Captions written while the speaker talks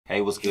Hey,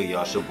 what's good,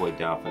 y'all? It's your boy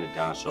Down from the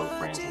Down Show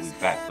Friends, and we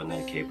back for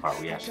another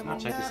K-pop reaction. Now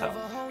check this out.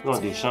 We're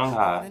gonna do CHUNG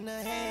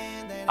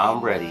HA,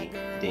 I'm Ready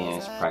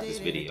dance practice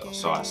video.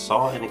 So I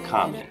saw in the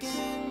comments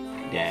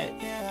that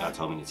y'all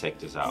told me to check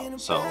this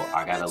out. So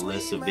I got a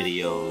list of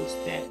videos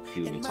that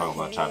people been talking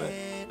about, try to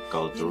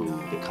go through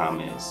the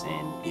comments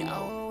and, you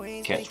know,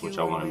 catch what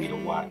y'all wanted me to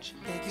watch.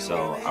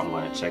 So I'm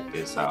gonna check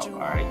this out,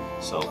 alright?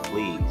 So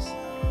please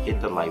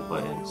hit the like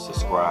button,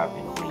 subscribe,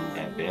 and ring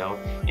that bell.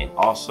 And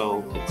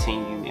also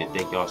continue, and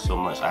thank y'all so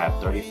much. I have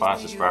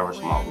 35 subscribers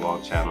on my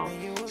vlog channel.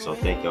 So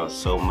thank y'all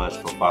so much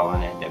for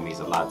following that. That means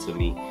a lot to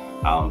me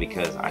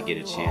because I get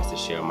a chance to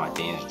share my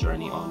dance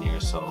journey on there.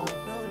 So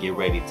get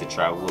ready to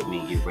travel with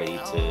me. Get ready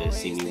to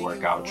see me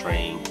work out,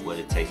 train, what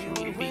it takes for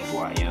me to be who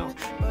I am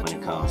when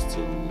it comes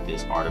to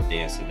this art of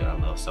dancing that I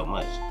love so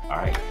much.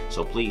 Alright,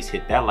 so please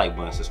hit that like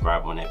button,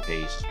 subscribe on that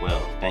page as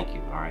well. Thank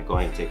you. Alright, go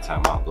ahead and take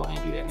time out. Go ahead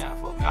and do that now,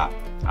 folks.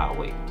 I'll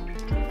wait.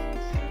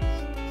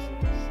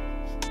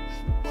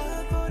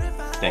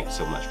 Thank you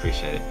so much,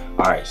 appreciate it.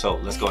 Alright, so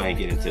let's go ahead and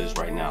get into this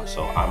right now.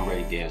 So I'm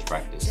ready dance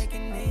practice.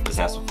 Let's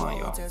have some fun,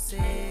 y'all.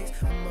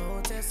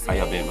 How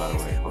y'all been, by the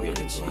way? Hope y'all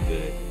been doing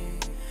good.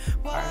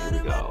 Alright,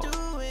 here we go.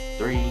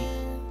 3,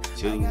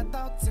 2,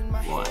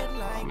 1.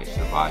 I'll make sure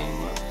the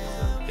volume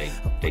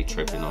up. They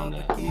tripping on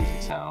the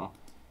music sound.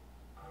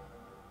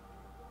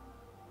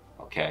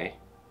 Okay.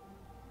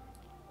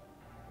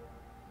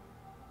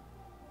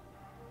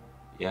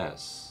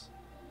 Yes.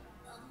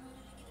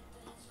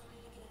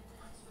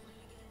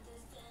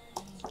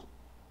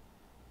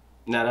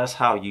 Now that's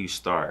how you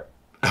start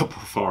a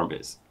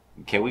performance.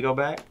 Can we go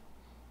back?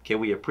 Can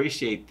we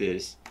appreciate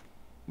this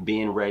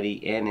being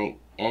ready and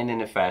in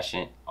the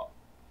fashion?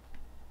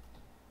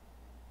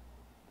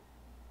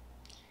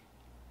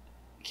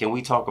 Can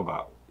we talk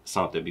about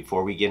something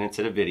before we get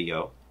into the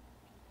video?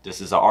 This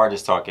is an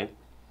artist talking.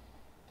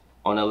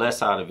 On the left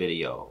side of the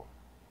video,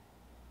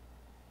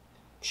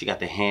 she got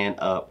the hand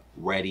up,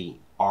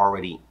 ready,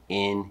 already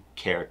in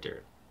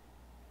character.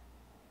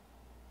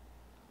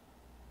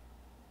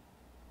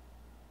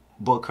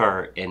 Book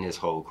her and this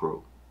whole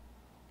crew,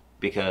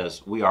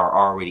 because we are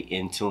already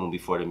in tune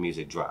before the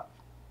music drop.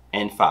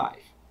 And 5.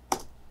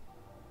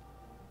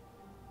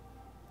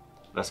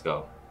 Let's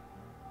go.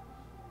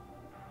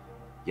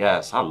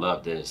 Yes, I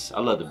love this.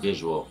 I love the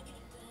visual.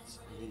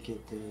 We need to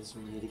get this.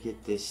 We need to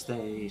get this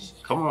stage.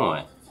 Come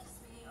on.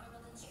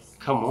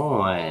 Come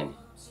on.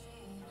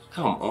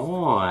 Come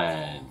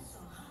on.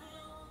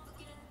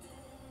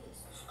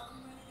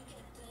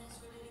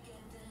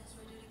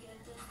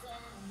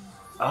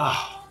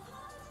 Ah.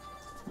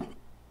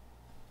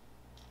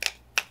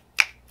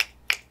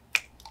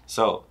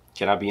 So,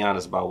 can I be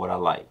honest about what I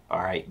like?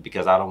 Alright,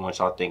 because I don't want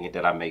y'all thinking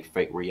that I make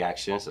fake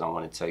reactions, and I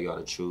want to tell y'all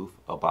the truth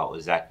about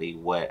exactly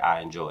what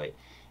I enjoyed.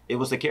 It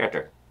was the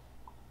character.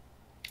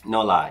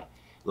 No lie.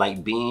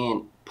 Like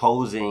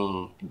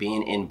posing,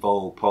 being in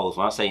Vogue pose.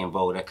 When I say in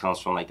Vogue, that comes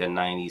from like the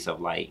 90s of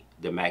like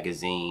the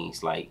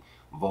magazines, like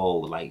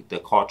Vogue, like the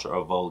culture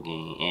of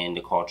voguing and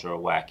the culture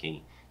of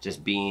whacking.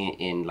 Just being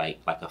in like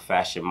a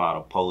fashion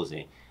model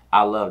posing.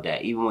 I love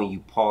that. Even when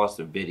you pause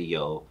the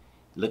video,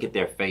 look at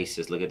their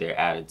faces, look at their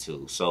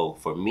attitude. So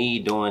for me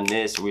doing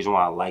this, the reason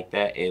why I like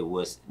that, it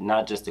was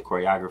not just the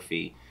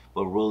choreography,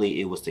 but really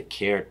it was the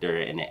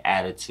character and the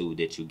attitude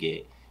that you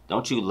get.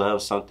 Don't you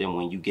love something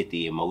when you get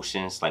the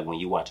emotions? Like when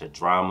you watch a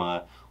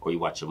drama or you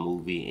watch a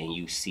movie and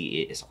you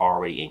see it's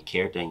already in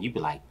character, and you be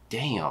like,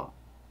 damn,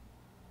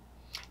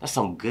 that's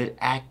some good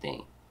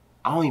acting.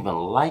 I don't even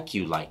like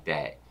you like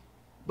that,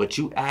 but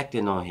you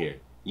acting on here.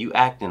 You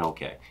acting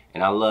okay.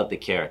 And I love the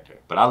character,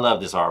 but I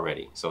love this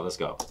already. So let's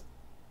go.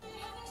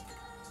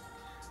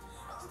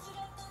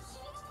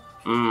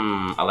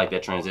 I like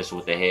that transition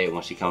with the head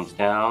when she comes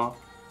down,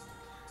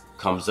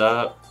 comes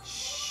up.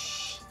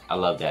 I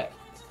love that.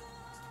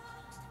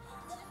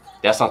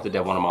 That's something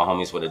that one of my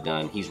homies would have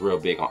done. He's real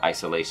big on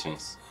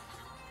isolations.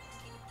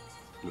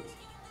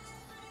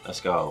 Let's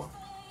go.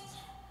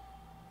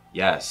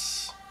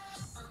 Yes.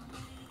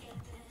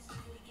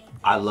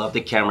 I love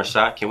the camera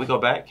shot. Can we go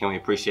back? Can we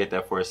appreciate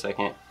that for a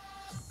second?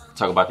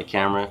 Talk about the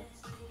camera.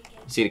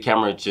 See the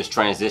camera just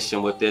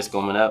transition with this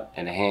going up,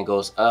 and the hand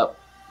goes up,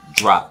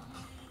 drop.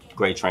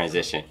 Great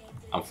transition.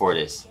 I'm for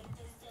this.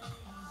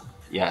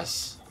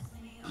 Yes.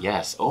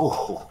 Yes.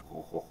 Oh.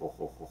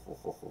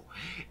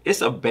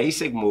 It's a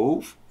basic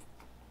move.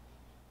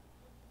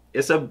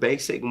 It's a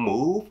basic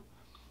move.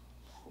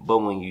 But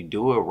when you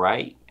do it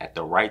right, at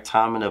the right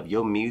timing of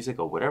your music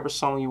or whatever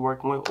song you're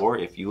working with, or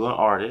if you're an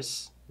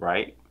artist,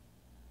 right,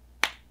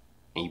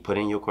 and you put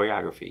in your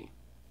choreography,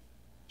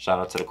 shout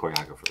out to the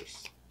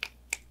choreographers.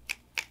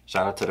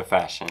 Shout out to the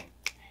fashion.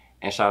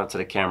 And shout out to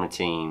the camera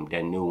team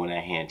that knew when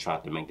that hand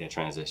tried to make that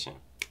transition.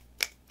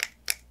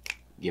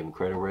 Give them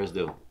credit where it's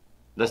due.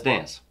 Let's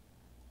dance.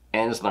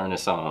 And let's learn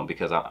this song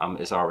because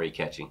it's already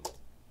catchy.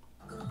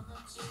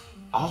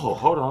 Oh,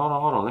 hold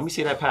on. Let me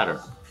see that pattern.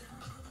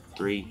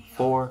 3,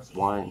 4,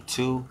 1,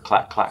 2,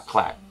 clack, clack,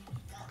 clack.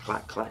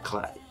 Clack, clack,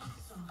 clack.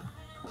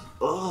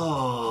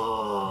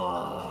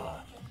 Oh.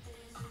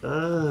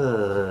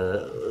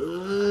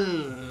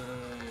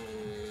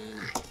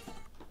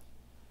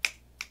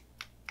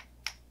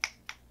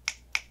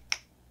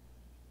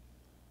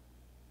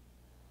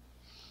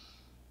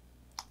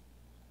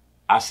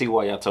 I see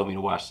why y'all told me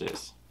to watch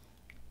this.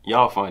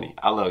 Y'all funny.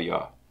 I love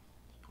y'all.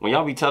 When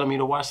y'all be telling me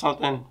to watch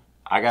something,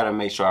 I gotta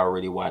make sure I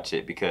really watch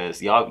it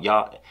because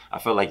y'all, I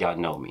feel like y'all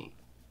know me.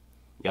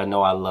 Y'all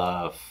know I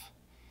love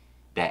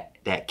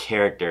that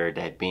character,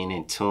 that being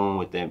in tune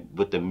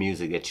with the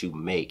music that you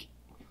make.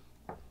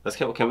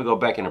 Can we go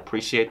back and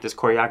appreciate this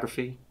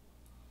choreography?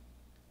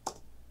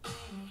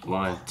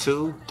 1,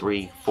 2,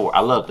 3, 4. I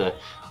love the.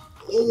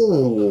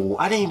 Ooh,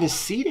 I didn't even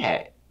see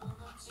that.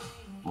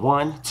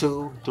 1,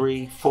 2,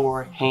 3,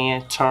 4.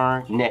 Hand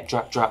turn, neck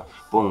drop, drop,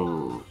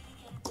 boom.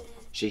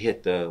 She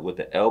hit with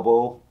the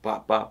elbow,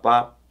 bop, bop,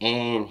 bop,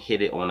 and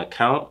hit it on a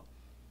count.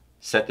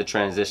 Set the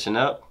transition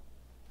up.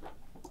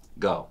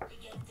 Go.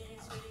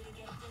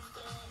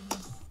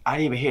 I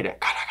didn't even hear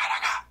that.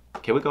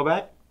 Can we go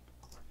back?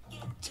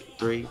 2,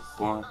 3,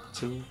 1,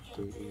 2,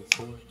 3,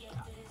 4.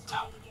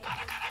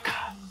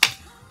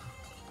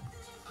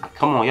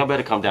 Come on, y'all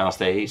better come down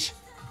stage.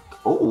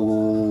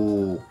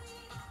 Ooh.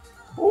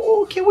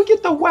 Ooh, can we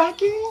get the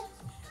whacking?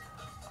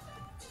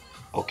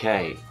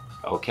 Okay,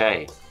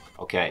 okay,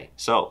 okay.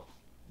 So,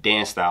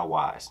 dance style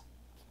wise,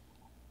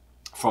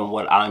 from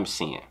what I'm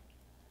seeing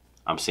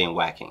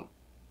whacking,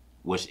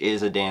 which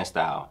is a dance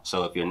style.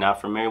 So if you're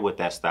not familiar with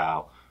that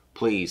style,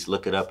 please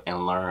look it up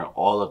and learn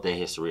all of the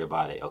history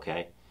about it,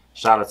 okay?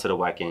 Shout out to the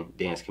whacking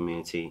dance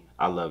community.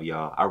 I love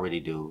y'all. I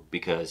really do,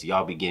 because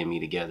y'all be getting me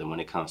together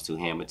when it comes to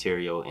hand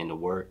material and the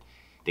work,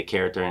 the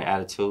character and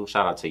attitude.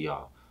 Shout out to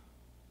y'all.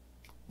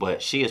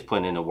 But she is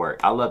putting in the work.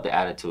 I love the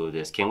attitude of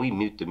this. Can we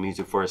mute the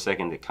music for a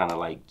second to kind of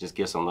like just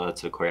give some love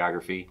to the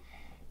choreography?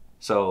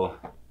 So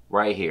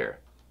right here,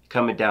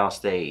 coming down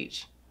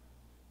stage,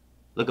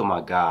 look at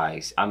my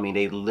guys. I mean,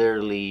 they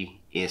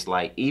literally, it's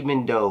like,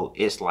 even though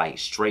it's like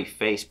straight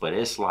face, but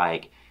it's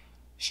like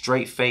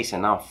straight face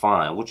and I'm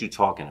fine. What you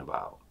talking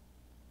about?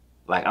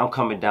 Like, I'm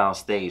coming down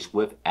stage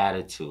with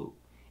attitude.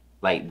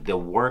 Like, the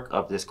work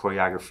of this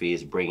choreography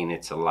is bringing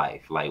it to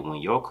life. Like,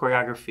 when your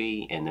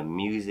choreography and the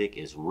music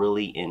is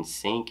really in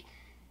sync,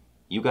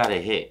 you gotta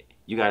hit.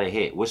 You gotta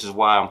hit, which is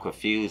why I'm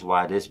confused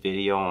why this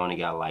video only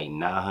got like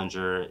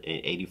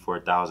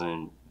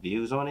 984,000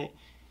 views on it.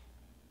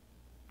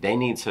 They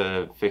need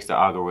to fix the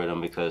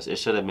algorithm because it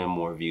should have been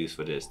more views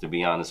for this, to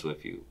be honest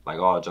with you. Like,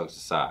 all jokes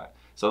aside.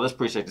 So let's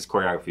appreciate this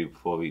choreography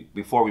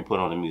before we put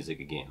on the music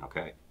again,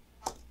 okay?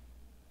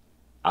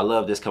 I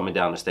love this coming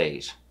down the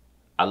stage.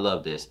 I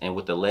love this. And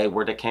with the leg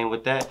work that came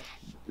with that,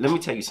 let me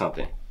tell you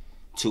something.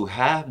 To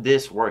have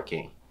this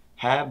working,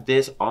 have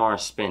this arm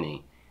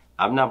spinning,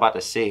 I'm not about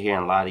to sit here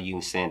and lie to you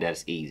saying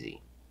that's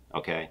easy,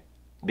 okay?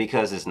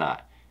 Because it's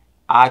not.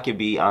 I could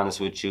be honest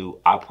with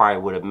you, I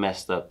probably would have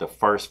messed up the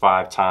first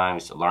 5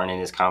 times learning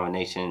this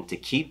combination to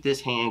keep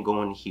this hand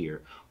going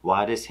here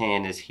while this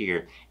hand is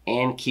here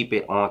and keep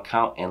it on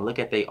count, and look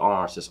at their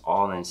arms, it's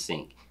all in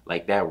sync.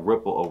 Like that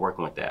ripple of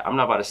working with that. I'm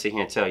not about to sit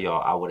here and tell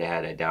y'all I would have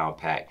had that down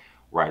pat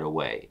right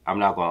away. I'm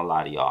not gonna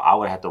lie to y'all. I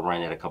would have to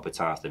run it a couple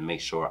times to make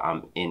sure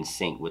I'm in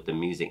sync with the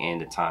music and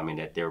the timing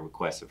that they're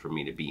requesting for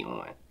me to be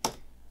on.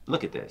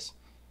 Look at this.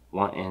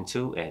 1 and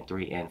 2 and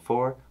 3 and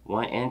 4.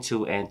 1 and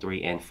 2 and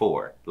 3 and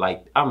 4.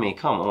 Like, I mean,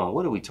 come on,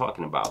 what are we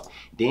talking about?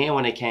 Then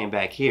when they came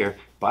back here,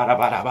 ba da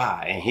ba da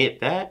ba, and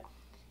hit that,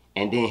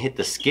 and then hit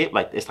the skip,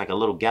 like it's like a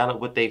little gallop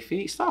with their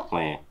feet. Stop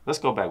playing. Let's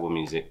go back with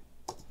music.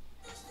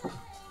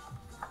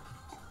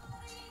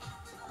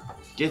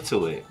 Get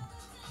to it.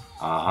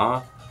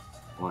 1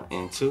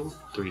 and 2,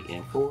 3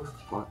 and 4.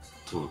 1,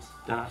 2,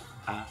 da,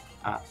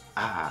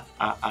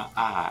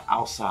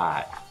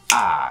 outside.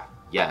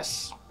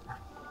 Yes.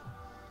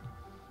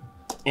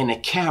 And the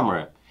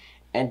camera.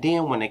 And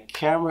then when the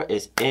camera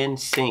is in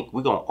sync,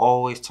 we're gonna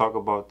always talk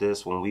about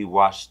this when we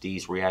watch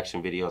these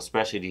reaction videos,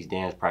 especially these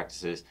dance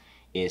practices,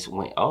 is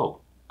when,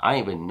 oh, I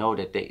didn't even know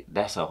that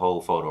that's a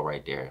whole photo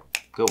right there.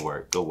 Good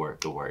work, good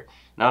work, good work.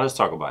 Now let's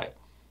talk about it.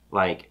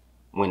 Like,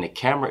 when the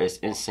camera is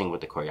in sync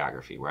with the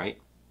choreography,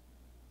 right?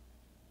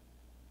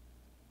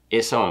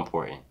 It's so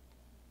important.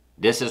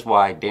 This is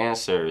why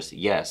dancers,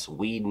 yes,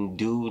 we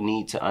do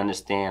need to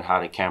understand how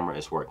the camera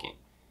is working.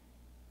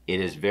 It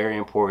is very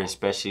important,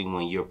 especially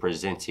when you're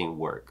presenting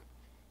work.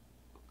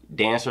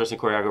 Dancers and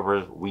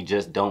choreographers, we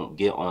just don't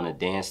get on a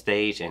dance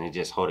stage and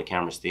just hold the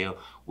camera still.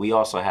 We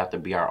also have to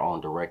be our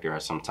own director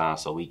at some time,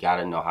 so we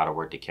gotta know how to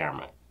work the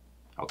camera,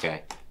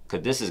 okay?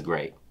 Cause this is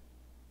great.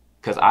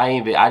 Cause I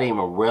didn't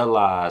even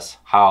realize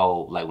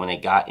how, like, when they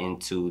got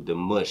into the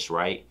mush,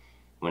 right?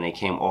 When they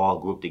came all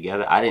grouped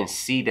together, I didn't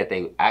see that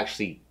they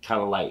actually kind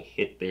of like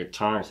hit their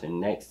turns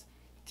and necks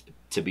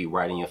to be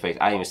right in your face.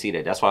 I didn't even see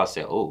that. That's why I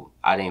said, oh,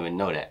 I didn't even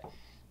know that.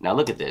 Now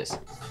look at this.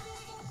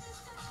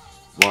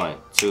 1,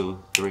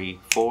 2, 3,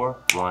 4.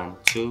 1,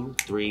 2,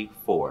 3,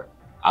 4.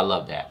 I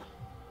love that.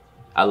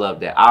 I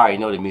love that. I already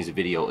know the music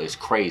video is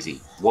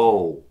crazy.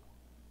 Whoa.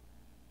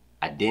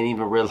 I didn't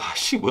even realize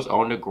she was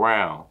on the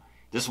ground.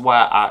 This is why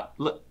I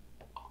look.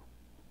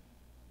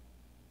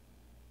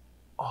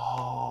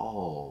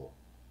 Oh.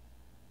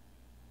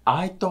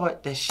 I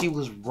thought that she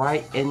was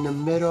right in the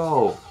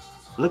middle.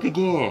 Look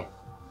again.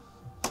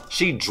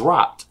 She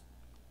dropped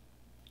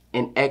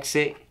and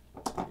exit.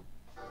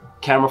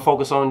 Camera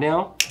focus on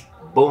them.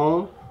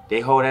 Boom. They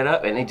hold that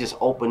up and they just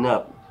open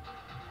up.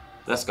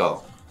 Let's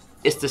go.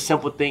 It's the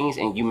simple things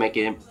and you make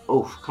it.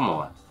 Oof, come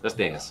on. Let's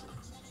dance.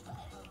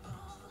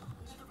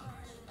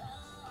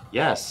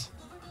 Yes.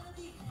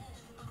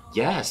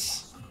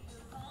 Yes.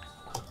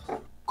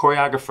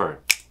 Choreographer.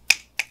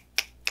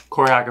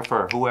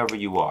 Choreographer, whoever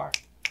you are.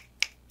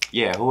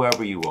 Yeah,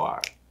 whoever you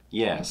are.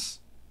 Yes.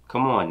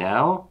 Come on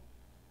now.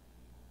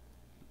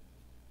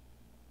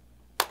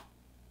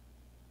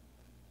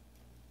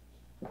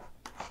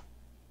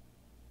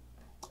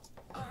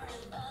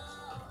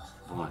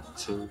 One,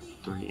 two,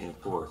 three, and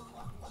four.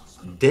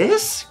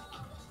 This?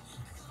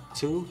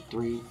 2,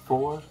 3,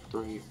 4,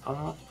 3.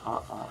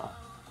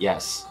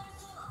 Yes.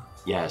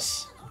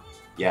 Yes.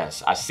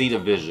 Yes. I see the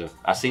vision.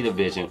 I see the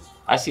vision.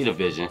 I see the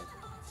vision.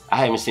 I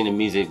haven't seen a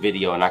music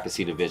video and I can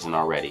see the vision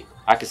already.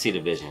 I can see the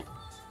vision.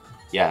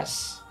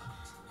 Yes.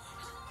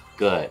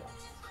 Good.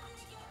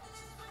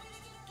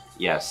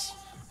 Yes.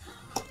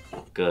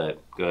 Good.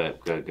 Good.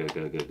 Good. Good.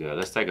 Good. Good. Good.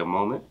 Let's take a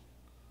moment.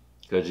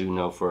 Because you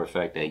know for a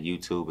fact that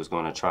YouTube is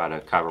going to try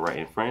to copyright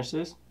infringe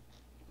this.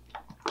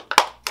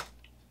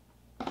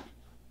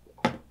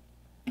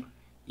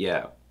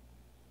 Yeah.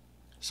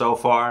 So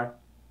far,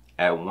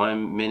 at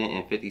 1 minute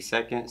and 50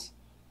 seconds,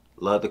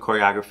 love the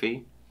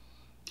choreography.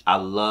 I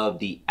love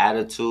the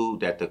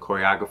attitude that the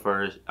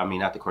choreographers, I mean,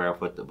 not the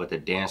choreographer, but the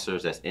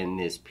dancers that's in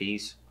this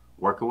piece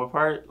working with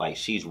her. Like,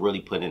 she's really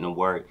putting in the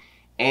work.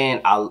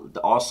 And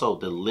also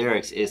the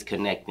lyrics is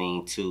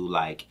connecting to,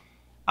 like,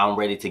 I'm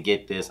ready to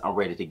get this. I'm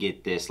ready to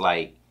get this.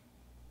 Like,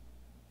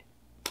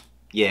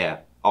 yeah,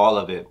 all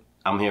of it.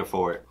 I'm here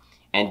for it.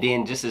 And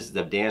then just as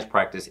the dance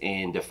practice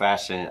and the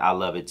fashion, I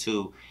love it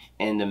too.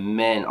 And the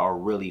men are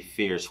really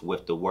fierce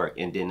with the work.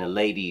 And then the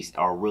ladies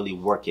are really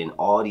working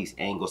all these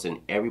angles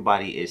and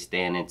everybody is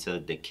standing to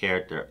the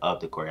character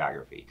of the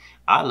choreography.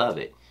 I love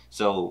it.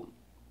 So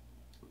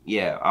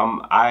yeah,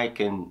 I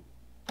can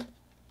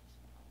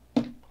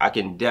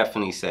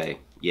definitely say,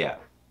 yeah.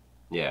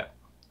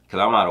 Because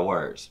I'm out of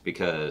words,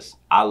 because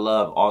I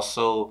love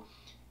also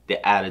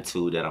the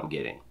attitude that I'm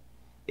getting.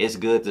 It's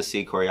good to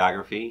see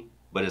choreography,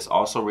 but it's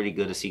also really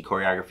good to see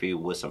choreography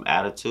with some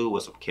attitude,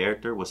 with some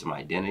character, with some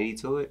identity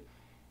to it,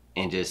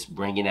 and just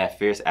bringing that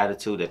fierce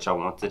attitude that y'all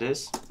want to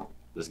this.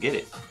 Let's get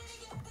it.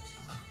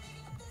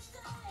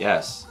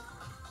 Yes.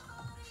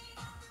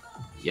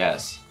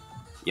 Yes.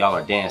 Y'all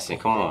are dancing.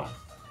 Come on.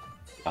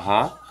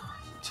 Uh-huh.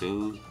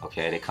 2.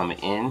 Okay, they're coming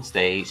in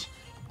stage.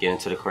 Get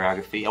into the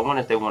choreography. I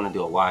wonder if they want to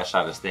do a wide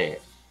shot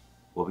instead.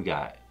 What we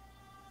got?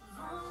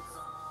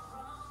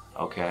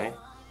 Okay.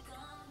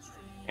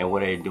 And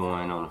what are they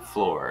doing on the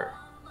floor?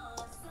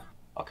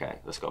 Okay,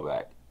 let's go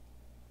back.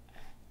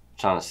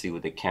 Trying to see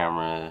with the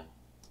camera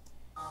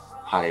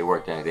how they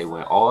worked that. They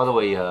went all the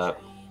way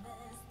up,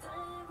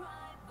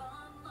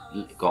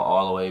 go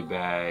all the way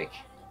back.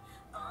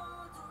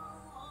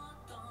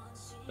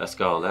 Let's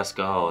go, let's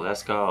go,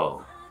 let's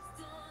go.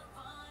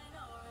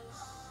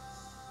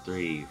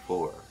 3,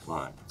 4,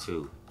 1,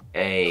 2.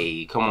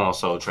 Hey, come on,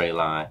 Soul Train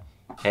line.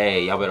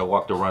 Hey, y'all better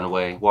walk the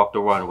runway. Walk the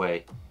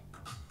runway.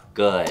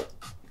 Good.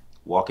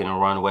 Walking the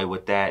runway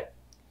with that.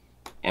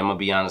 And I'm gonna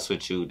be honest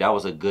with you, that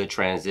was a good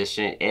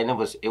transition. And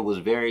it was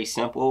very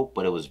simple,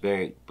 but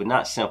but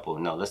not simple.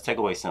 No, let's take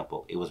away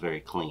simple. It was very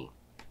clean.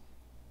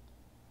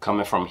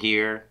 Coming from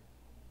here,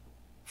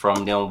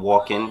 from them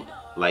walking,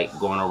 like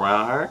going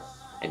around her,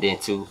 and then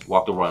to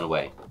walk the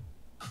runway.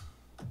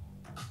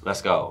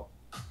 Let's go.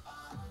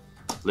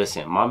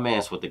 Listen, my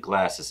man's with the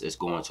glasses is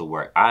going to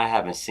work. I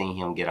haven't seen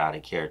him get out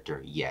of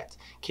character yet.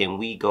 Can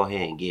we go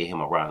ahead and give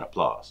him a round of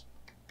applause?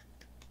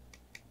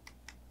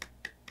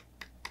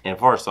 And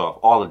first off,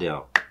 all of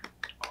them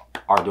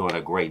are doing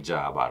a great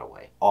job, by the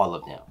way. All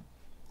of them.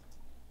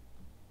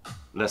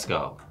 Let's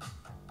go.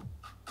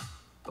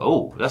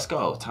 Oh, let's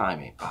go.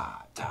 Timing.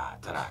 Ba, da,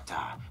 da, da,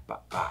 da. Ba,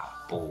 ba,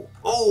 boom.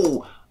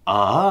 Oh,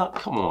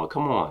 come on,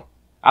 come on.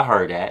 I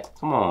heard that.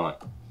 Come on.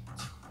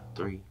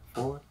 3,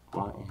 4.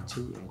 1 and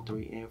 2 and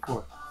 3 and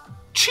 4.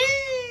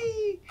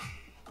 Chee!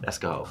 Let's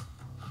go.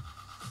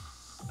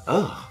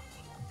 Ugh.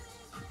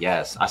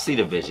 Yes, I see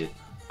the vision.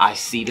 I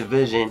see the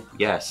vision.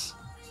 Yes.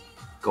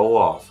 Go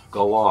off.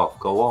 Go off.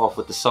 Go off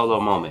with the solo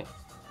moment.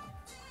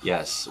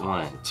 Yes.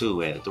 1,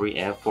 2, and 3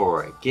 and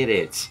 4. Get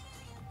it.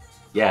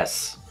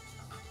 Yes.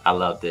 I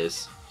love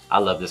this. I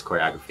love this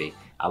choreography.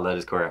 I love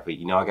this choreography.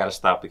 You know, I gotta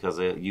stop because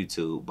of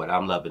YouTube, but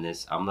I'm loving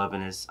this. I'm loving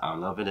this. I'm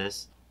loving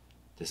this.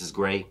 This is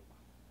great.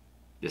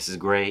 This is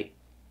great.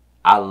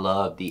 I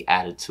love the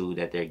attitude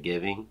that they're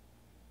giving.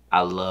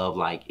 I love,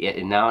 like, it.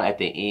 And now at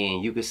the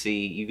end, you can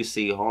see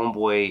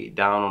homeboy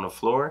down on the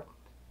floor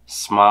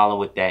smiling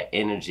with that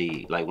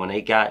energy. Like when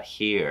they got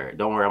here,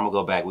 don't worry, I'm gonna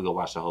go back, we gonna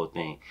watch the whole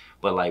thing.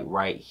 But like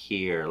right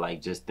here,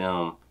 like just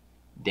them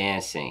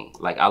dancing.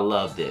 Like I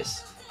love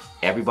this.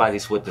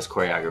 Everybody's with this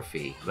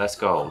choreography. Let's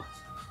go.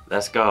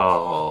 Let's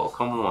go.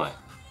 Come on.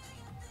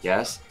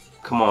 Yes.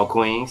 Come on,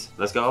 queens.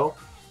 Let's go.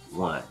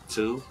 1,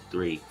 2,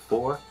 3,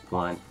 4.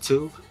 1,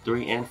 2,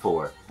 3, and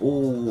 4.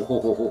 Ooh, ho,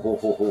 ho, ho, ho,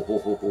 ho, ho,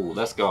 ho, ho.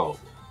 Let's go.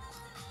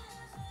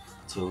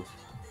 2,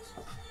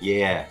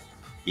 Yeah.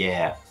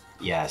 Yeah.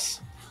 Yes.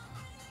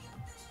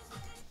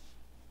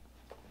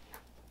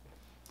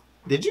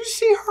 Did you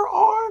see her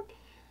arm?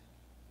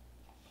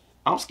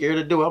 I'm scared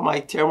to do it. I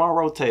might tear my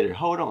rotator.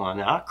 Hold on.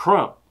 Now, I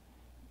crump.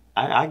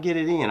 I get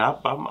it in.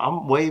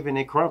 I'm waving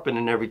and crumping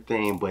and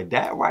everything. But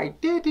that right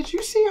there, did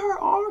you see her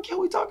arm? Can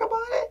we talk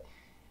about it?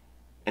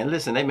 And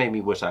listen, they made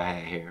me wish I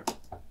had hair.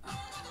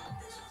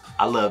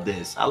 I love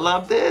this. I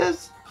love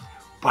this.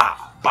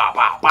 Bow, bow,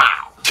 bow, bow.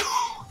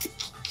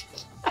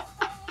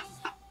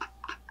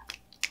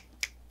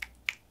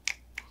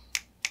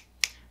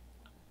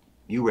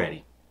 You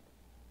ready?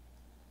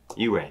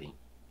 You ready?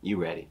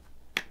 You ready?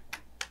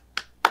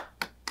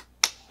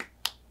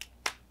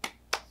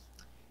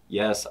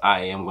 Yes,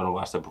 I am going to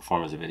watch the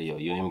performance video.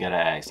 You ain't even got to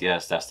ask.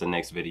 Yes, that's the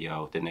next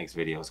video. The next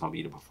video is going to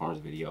be the performance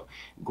video.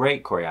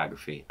 Great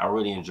choreography. I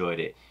really enjoyed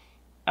it.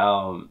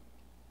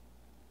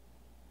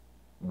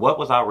 What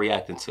was I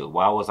reacting to?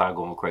 Why was I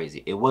going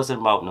crazy? It wasn't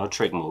about no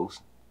trick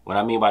moves. What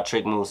I mean by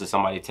trick moves is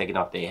somebody taking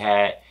off their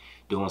hat,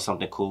 doing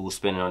something cool,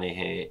 spinning on their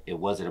head. It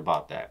wasn't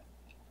about that.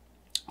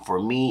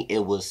 For me,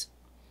 it was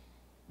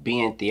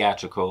being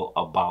theatrical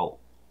about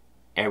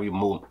every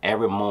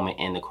moment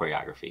in the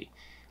choreography.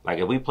 Like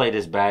if we play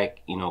this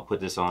back, you know, put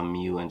this on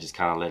mute and just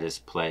kind of let us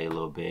play a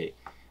little bit.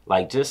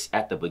 Like just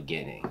at the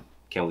beginning,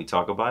 can we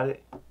talk about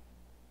it?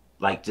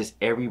 Like just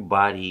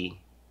everybody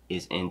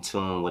is in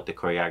tune with the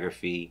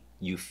choreography.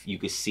 You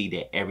could see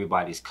that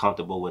everybody's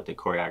comfortable with the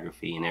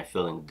choreography and they're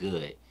feeling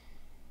good.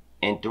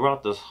 And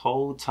throughout this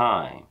whole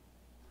time,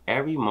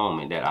 every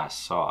moment that I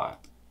saw,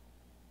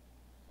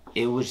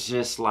 it was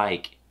just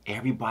like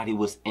everybody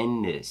was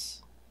in this.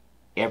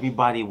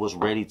 Everybody was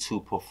ready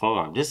to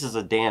perform. This is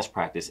a dance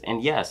practice.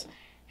 And yes,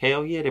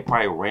 hell yeah, they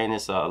probably ran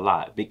this a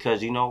lot.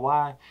 Because you know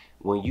why?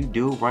 When you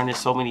do run it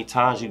so many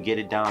times, you get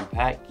it down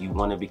packed, you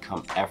want to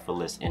become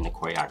effortless in the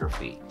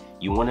choreography.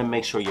 You want to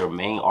make sure your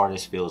main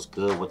artist feels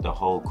good with the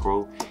whole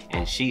crew.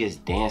 And she is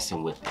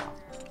dancing with them.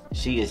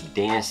 She is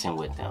dancing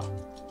with them.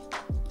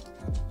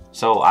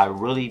 So I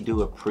really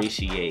do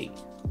appreciate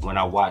when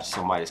I watch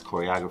somebody's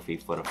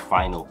choreography for the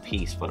final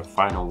piece, for the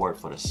final work,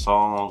 for the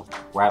song,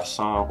 rap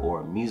song,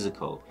 or a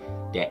musical,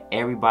 that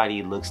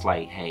everybody looks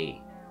like,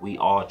 hey, we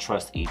all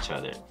trust each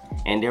other.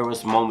 And there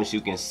was moments you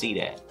can see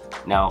that.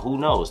 Now, who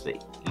knows?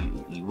 That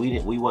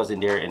we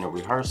wasn't there in the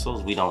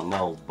rehearsals, we don't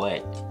know. But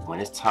when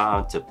it's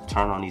time to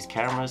turn on these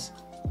cameras,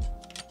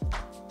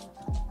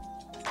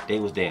 they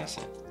was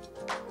dancing.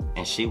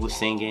 And she was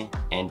singing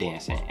and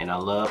dancing, and I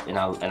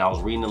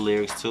was reading the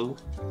lyrics too.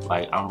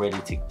 Like I'm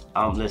ready to.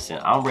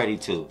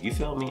 You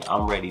feel me?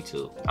 I'm ready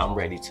to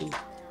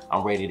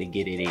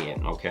get it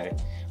in. Okay,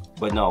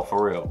 but no,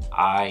 for real,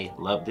 I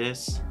love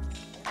this.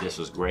 This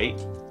was great.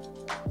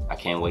 I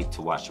can't wait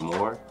to watch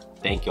more.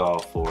 Thank y'all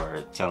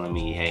for telling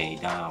me, hey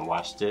Don,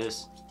 watch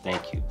this.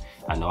 Thank you.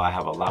 I know I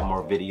have a lot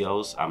more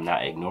videos. I'm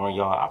not ignoring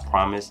y'all, I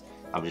promise.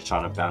 I'm just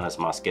trying to balance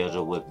my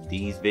schedule with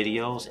these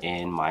videos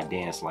and my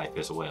dance life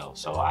as well.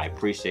 So I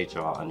appreciate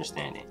y'all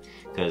understanding.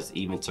 Because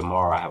even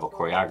tomorrow I have a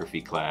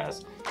choreography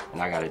class and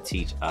I gotta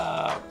teach,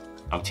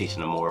 I'm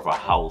teaching them more of a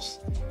house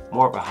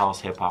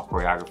hip hop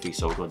choreography.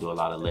 So we're gonna do a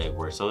lot of leg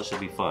work. So it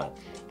should be fun.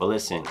 But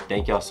listen,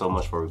 thank y'all so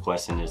much for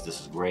requesting this. This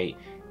is great.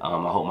 I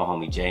hope my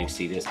homie James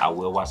see this. I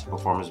will watch the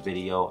performance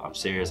video. I'm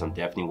serious, I'm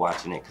definitely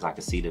watching it because I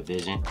can see the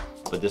vision.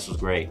 But this was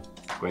great.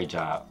 Great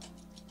job.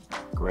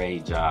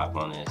 Great job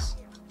on this.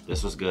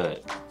 This was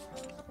good.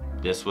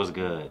 This was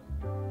good.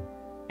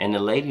 And the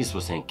ladies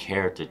was in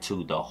character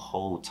too the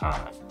whole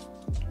time.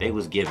 They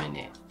was giving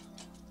it.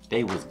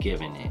 They was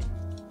giving it.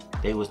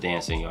 They was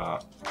dancing,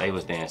 y'all. They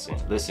was dancing.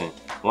 Listen,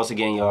 once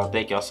again, y'all,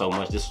 thank y'all so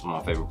much. This was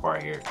my favorite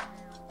part here.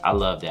 I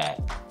love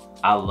that.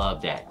 I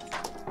love that.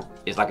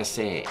 It's like I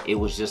said, it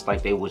was just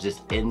like they was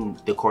just in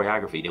the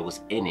choreography. They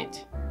was in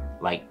it.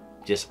 Like,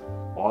 just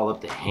all of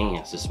the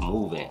hands just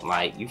moving.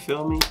 Like, you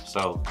feel me?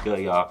 So, good,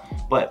 y'all.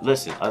 But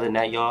listen, other than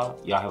that, y'all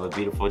have a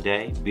beautiful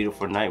day,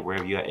 beautiful night,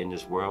 wherever you're at in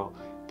this world.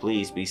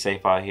 Please be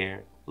safe out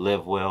here.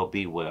 Live well,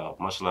 be well.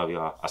 Much love,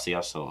 y'all. I'll see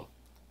y'all soon.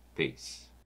 Peace.